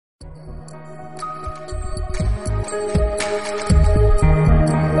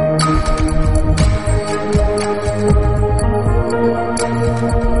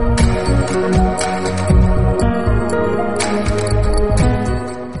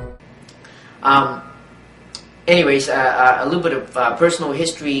Anyways, a little bit of personal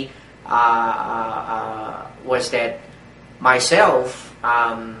history was that myself,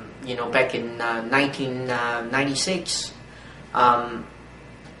 back in 1996, I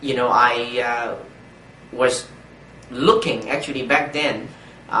was looking, actually back then,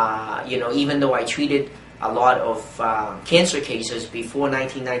 even though I treated a lot of cancer cases before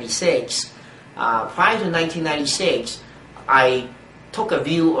 1996, prior to 1996, I took a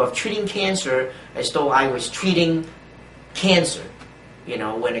view of treating cancer as though I was treating cancer.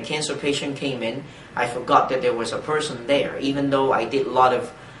 When a cancer patient came in, I forgot that there was a person there, even though I did a lot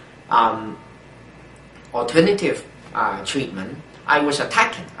of alternative treatment. I was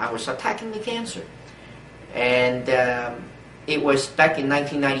attacking the cancer. And it was back in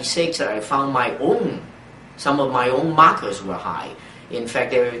 1996 that I found some of my own markers were high. In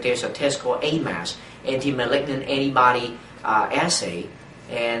fact, there's a test called AMAS, anti-malignant antibody assay,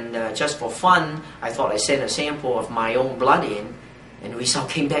 and just for fun, I thought I sent a sample of my own blood in, and the result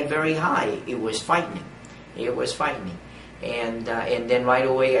came back very high. It was frightening. And then right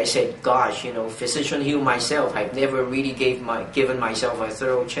away I said, gosh, physician heal myself. I've never really given myself a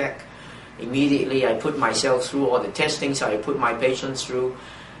thorough check. Immediately I put myself through all the testings I put my patients through,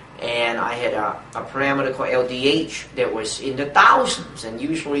 and I had a parameter called LDH that was in the thousands, and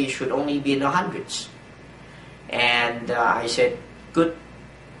usually it should only be in the hundreds. And I said, good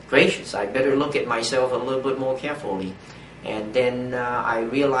gracious, I better look at myself a little bit more carefully. And then I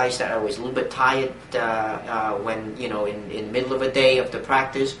realized that I was a little bit tired when, in the middle of a day of the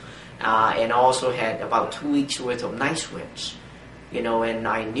practice, and also had about 2 weeks worth of night sweats. And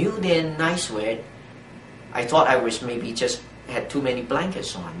I knew then night sweat, I thought I was maybe just had too many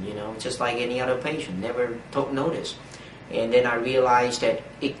blankets on, just like any other patient, never took notice. And then I realized that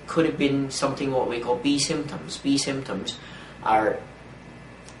it could have been something what we call B symptoms. B symptoms are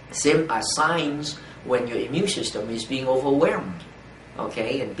signs when your immune system is being overwhelmed,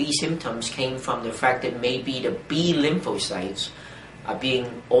 okay? And B symptoms came from the fact that maybe the B lymphocytes are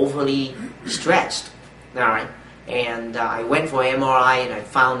being overly stressed, all right? And I went for MRI and I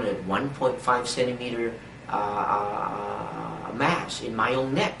found a 1.5 centimeter mass in my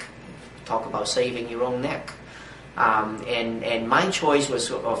own neck. Talk about saving your own neck. And my choice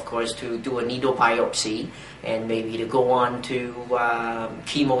was, of course, to do a needle biopsy and maybe to go on to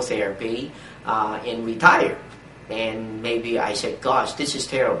chemotherapy and retire. And maybe I said, gosh, this is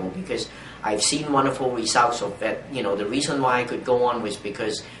terrible, because I've seen wonderful results of that. The reason why I could go on was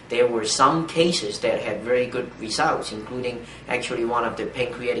because there were some cases that had very good results, including actually one of the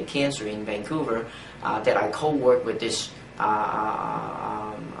pancreatic cancer in Vancouver that I co-worked with this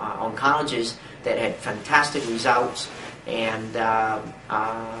oncologist that had fantastic results, and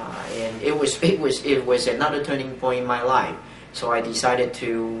it was another turning point in my life. So I decided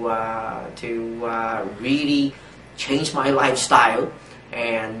to really change my lifestyle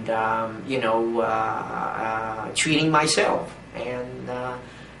and treating myself, and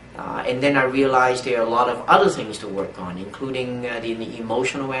then I realized there are a lot of other things to work on, including the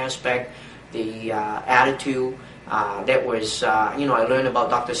emotional aspect, the attitude. That was, I learned about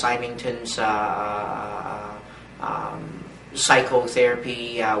Dr. Symington's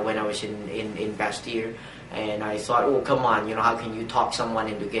psychotherapy when I was in Bastille, and I thought, oh, come on, how can you talk someone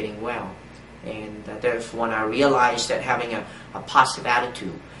into getting well? And that's when I realized that having a positive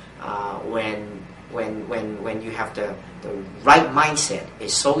attitude when you have the right mindset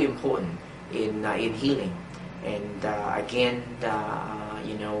is so important in healing. And again,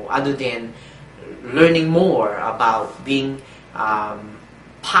 other than learning more about being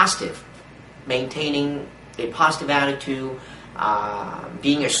positive, maintaining a positive attitude,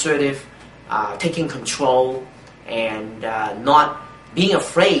 being assertive, taking control, and not being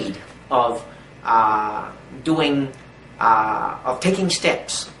afraid of taking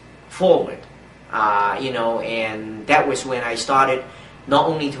steps forward, and that was when I started not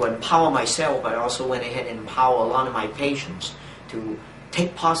only to empower myself, but also went ahead and empower a lot of my patients to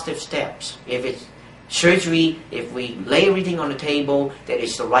take positive steps. If it's surgery, if we lay everything on the table, that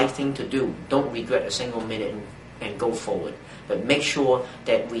is the right thing to do. Don't regret a single minute and go forward. But make sure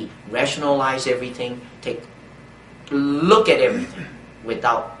that we rationalize everything, look at everything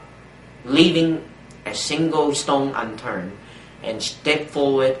without leaving a single stone unturned, and step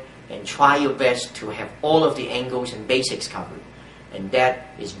forward and try your best to have all of the angles and basics covered. And that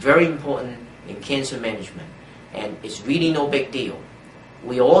is very important in cancer management. And it's really no big deal.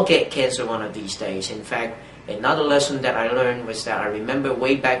 We all get cancer one of these days. In fact, another lesson that I learned was that I remember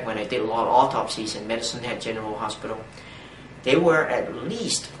way back when I did a lot of autopsies in Medicine Hat General Hospital, there were at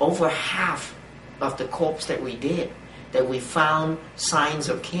least over half of the corpse that we did that we found signs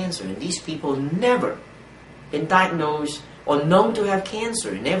of cancer, and these people never been diagnosed or known to have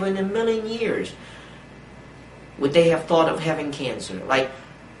cancer. Never in a million years would they have thought of having cancer. Like,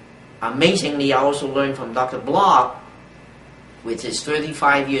 amazingly, I also learned from Dr. Block, with his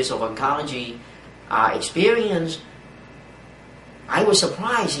 35 years of oncology experience, I was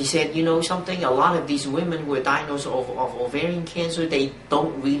surprised. He said, you know something, a lot of these women who are diagnosed of ovarian cancer, they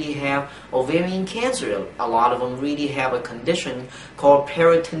don't really have ovarian cancer. A lot of them really have a condition called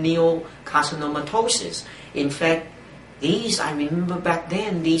peritoneal carcinomatosis. In fact, these, I remember back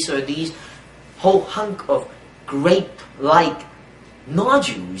then, these are these whole hunk of grape-like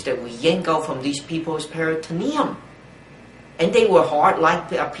nodules that we yank out from these people's peritoneum. And they were hard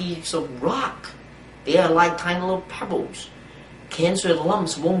like a piece of rock. They are like tiny little pebbles. Cancer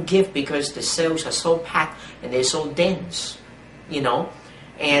lumps won't give because the cells are so packed and they're so dense, you know.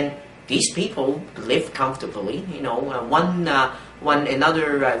 And these people live comfortably, you know.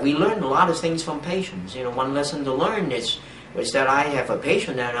 We learned a lot of things from patients. You know, one lesson to learn was that I have a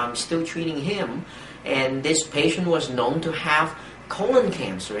patient and I'm still treating him, and this patient was known to have colon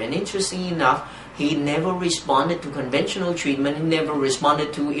cancer. And interestingly enough, he never responded to conventional treatment. He never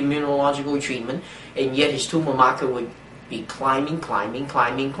responded to immunological treatment, and yet his tumor marker would be climbing.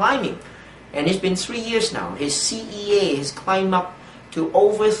 And it's been 3 years now. His CEA has climbed up to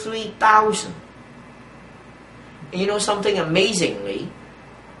over 3,000. And you know something, amazingly,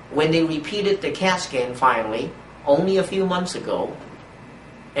 when they repeated the CAT scan finally, only a few months ago,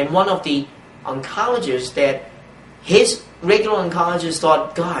 and one of the oncologists that his regular oncologist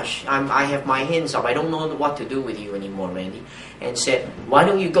thought, gosh, I have my hands up, I don't know what to do with you anymore, Randy, and said, why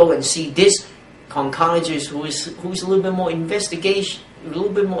don't you go and see this oncologist who's a little bit more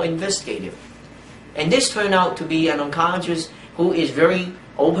investigative. And this turned out to be an oncologist who is very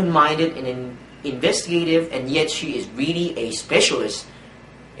open-minded and investigative, and yet she is really a specialist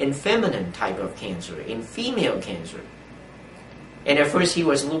in feminine type of cancer, in female cancer. And at first he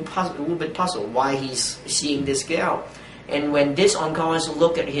was a little bit puzzled why he's seeing this gal. And when this oncologist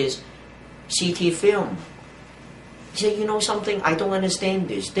looked at his CT film, he said, you know something, I don't understand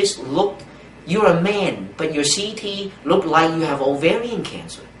this. This looked, you're a man, but your CT looked like you have ovarian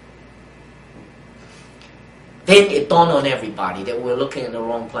cancer. Then it dawned on everybody that we're looking in the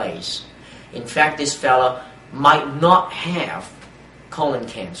wrong place. In fact, this fella might not have colon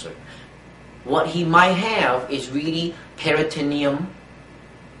cancer. What he might have is really peritoneum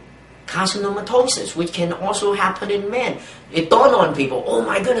carcinomatosis, which can also happen in men. It dawned on people, oh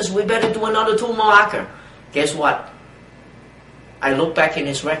my goodness, we better do another tumor marker. Guess what? I looked back in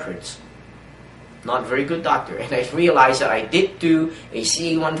his records. Not very good doctor. And I realized that I did do a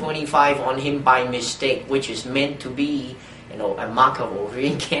CA-125 on him by mistake, which is meant to be, you know, a marker of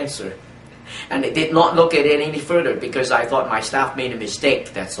ovarian cancer. And I did not look at it any further because I thought my staff made a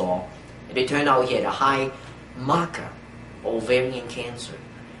mistake, that's all. And it turned out he had a high marker, ovarian cancer.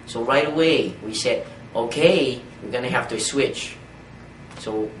 So right away we said, okay, we're going to have to switch.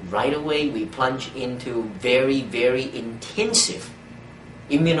 So right away we plunged into very, very intensive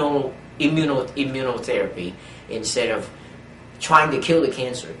immunotherapy instead of trying to kill the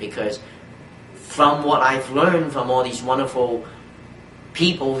cancer, because from what I've learned from all these wonderful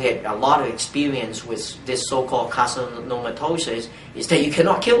people who had a lot of experience with this so-called carcinomatosis is that you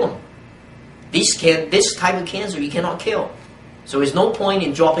cannot kill them. This type of cancer you cannot kill. So there's no point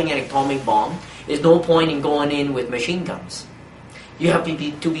in dropping an atomic bomb. There's no point in going in with machine guns. You have to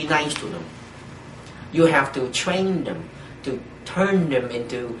be nice to them. You have to train them to turn them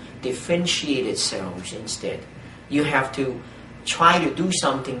into differentiated cells instead. You have to try to do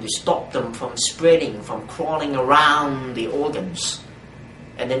something to stop them from spreading, from crawling around the organs.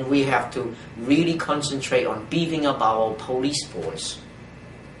 And then we have to really concentrate on beefing up our police force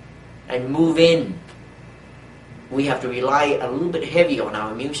and move in. We have to rely a little bit heavy on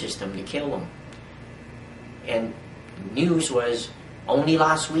our immune system to kill them. And the news was only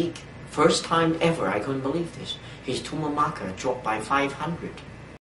last week, first time ever, I couldn't believe this, his tumor marker dropped by 500.